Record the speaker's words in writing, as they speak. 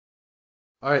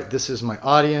All right, this is my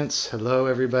audience. Hello,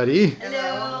 everybody.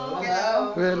 Hello.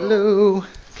 Hello. Hello.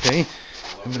 Okay,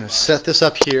 I'm going to set this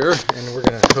up here, and we're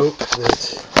going to hope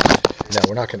that... No,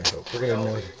 we're not going to hope. We're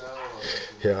going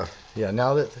to know... Yeah,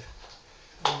 now that...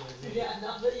 Now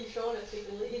that you've shown us, we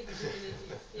can leave.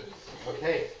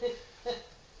 Okay. Is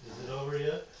it over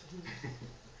yet?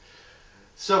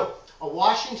 So, a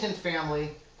Washington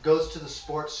family goes to the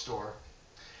sports store,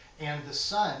 and the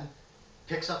son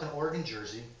picks up an Oregon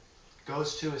jersey,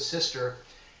 goes to his sister,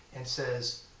 and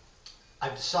says,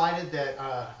 I've decided that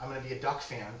I'm going to be a Duck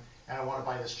fan, and I want to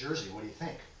buy this jersey. What do you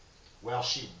think? Well,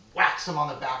 she whacks him on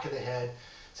the back of the head,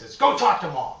 says, go talk to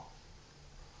mom.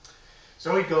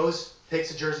 So he goes,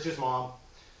 takes the jersey to his mom,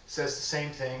 says the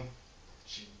same thing.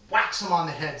 She whacks him on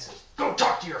the head and says, go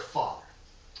talk to your father.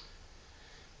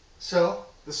 So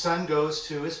the son goes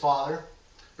to his father,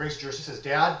 brings the jersey, says,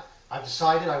 Dad, I've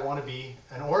decided I want to be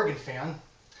an Oregon fan,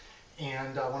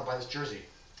 and I want to buy this jersey.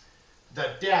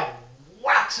 The dad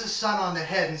whacks his son on the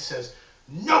head and says,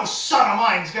 no son of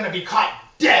mine's going to be caught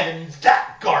dead in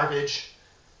that garbage.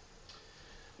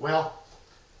 Well,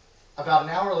 about an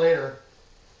hour later,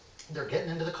 they're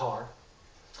getting into the car,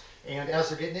 and as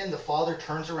they're getting in, the father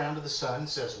turns around to the son and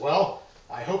says, well,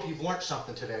 I hope you've learned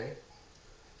something today.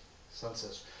 The son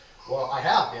says, well, I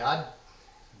have, Dad.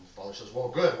 And the father says, well,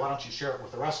 good. Why don't you share it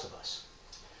with the rest of us?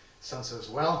 The son says,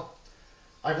 well,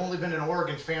 I've only been an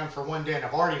Oregon fan for one day, and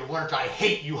I've already learned I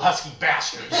hate you Husky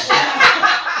bastards.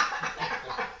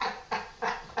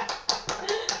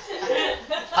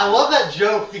 I love that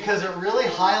joke because it really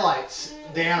highlights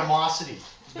the animosity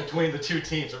between the two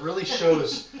teams. It really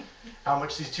shows how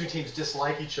much these two teams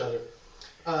dislike each other.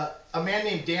 A man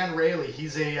named Dan Rayleigh,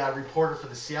 he's a reporter for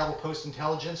the Seattle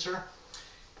Post-Intelligencer.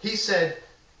 He said,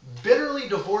 bitterly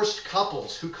divorced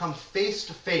couples who come face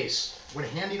to face when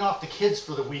handing off the kids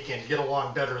for the weekend get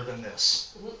along better than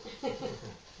this.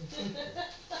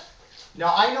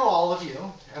 Now, I know all of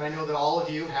you, and I know that all of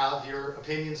you have your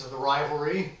opinions of the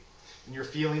rivalry and your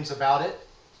feelings about it.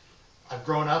 I've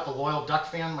grown up a loyal Duck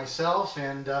fan myself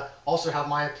and also have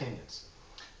my opinions.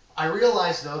 I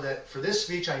realized, though, that for this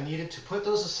speech I needed to put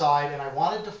those aside, and I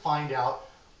wanted to find out,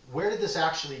 where did this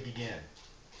actually begin?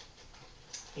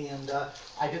 And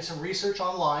I did some research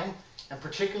online, and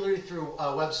particularly through a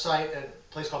website at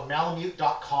a place called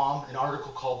Malamute.com, an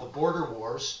article called The Border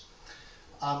Wars.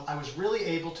 I was really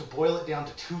able to boil it down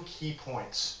to two key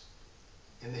points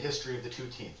in the history of the two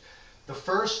teams. The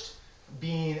first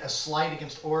being a slight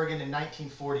against Oregon in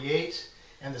 1948,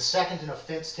 and the second an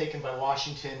offense taken by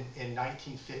Washington in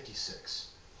 1956.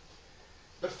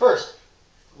 But first,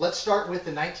 let's start with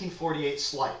the 1948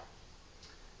 slight.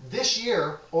 This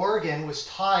year, Oregon was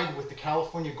tied with the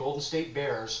California Golden State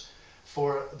Bears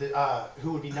for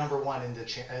who would be number one in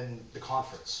the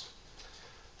conference.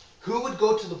 Who would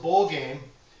go to the bowl game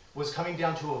was coming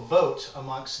down to a vote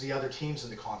amongst the other teams in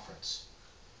the conference.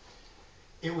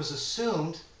 It was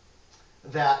assumed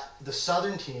that the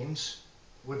southern teams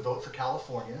would vote for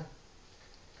California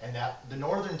and that the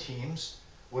northern teams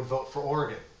would vote for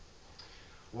Oregon.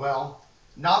 Well,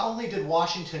 not only did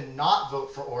Washington not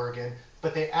vote for Oregon,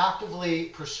 but they actively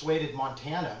persuaded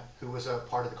Montana, who was a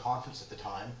part of the conference at the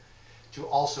time, to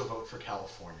also vote for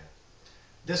California.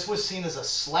 This was seen as a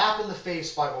slap in the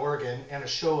face by Oregon and a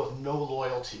show of no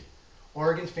loyalty.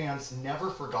 Oregon fans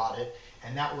never forgot it,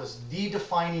 and that was the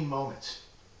defining moment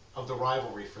of the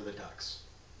rivalry for the Ducks.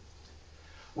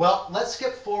 Well, let's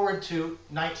skip forward to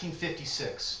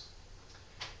 1956.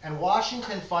 And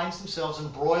Washington finds themselves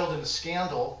embroiled in a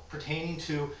scandal pertaining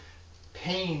to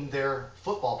paying their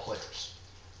football players.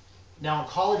 Now, in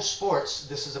college sports,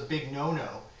 this is a big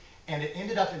no-no, and it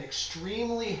ended up in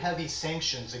extremely heavy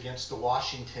sanctions against the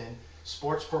Washington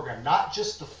sports program, not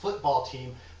just the football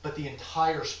team, but the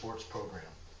entire sports program.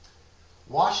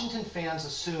 Washington fans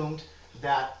assumed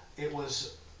that it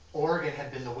was Oregon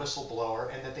had been the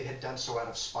whistleblower and that they had done so out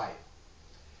of spite.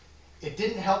 It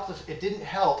didn't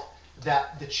help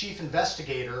that the chief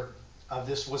investigator of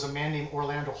this was a man named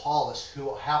Orlando Hollis,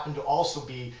 who happened to also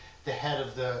be the head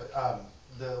of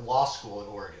the law school at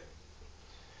Oregon.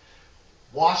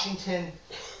 Washington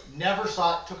never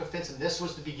took offense, and this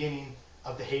was the beginning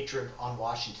of the hatred on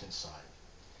Washington's side.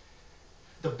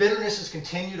 The bitterness has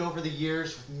continued over the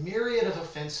years, with myriad of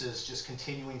offenses just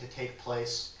continuing to take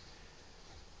place.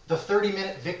 The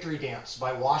 30-minute victory dance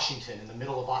by Washington in the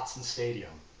middle of Atkin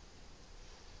Stadium.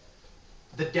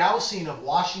 The dousing of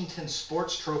Washington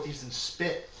sports trophies in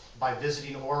spit by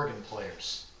visiting Oregon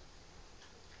players.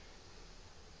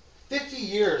 50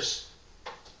 years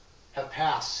have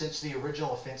passed since the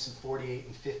original offense in 48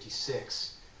 and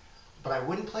 56, but I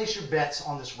wouldn't place your bets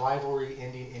on this rivalry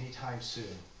ending anytime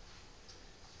soon.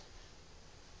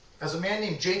 As a man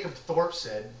named Jacob Thorpe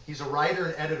said, he's a writer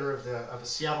and editor of a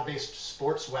Seattle-based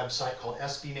sports website called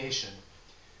SB Nation.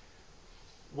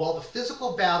 While the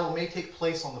physical battle may take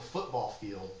place on the football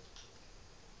field,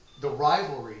 the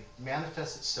rivalry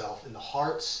manifests itself in the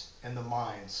hearts and the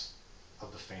minds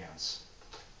of the fans.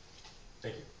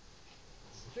 Thank you.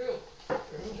 True. True.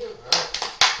 True. All right.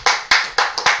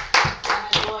 I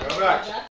had no idea Go back. about that.